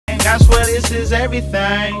I swear this is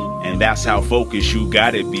everything. And that's how focused you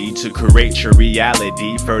gotta be to create your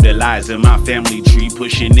reality. Fertilizing my family tree,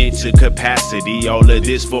 pushing it to capacity. All of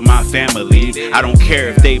this for my family. I don't care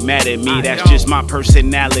if they mad at me, that's just my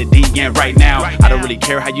personality. And right now, I don't really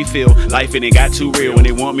care how you feel. Life ain't got too real when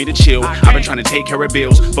they want me to chill. I've been trying to take care of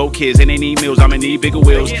bills, 4 kids and they need meals. I'ma need bigger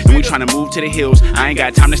wheels, and we trying to move to the hills. I ain't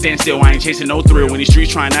got time to stand still, I ain't chasing no thrill. In these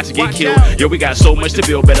streets trying not to get killed. Yo, we got so much to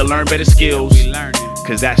build, better learn better skills.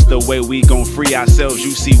 Cause that's the way we gon' free ourselves. You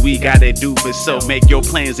see, we gotta do for self. Make your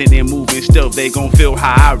plans and then move in stealth. They gon' feel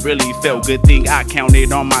how I really felt. Good thing I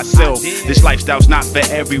counted on myself. This lifestyle's not for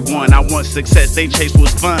everyone. I want success, they chase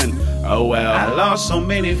was fun. Oh well. I lost so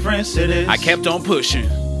many friends to this. I kept on pushing.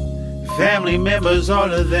 Family members,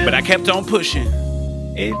 all of them. But I kept on pushing.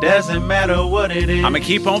 It doesn't matter what it is. I'ma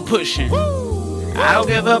keep on pushing. I don't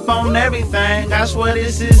give up on everything. I swear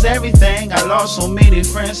this is everything. I lost so many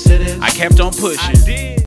friends to this. I kept on pushing.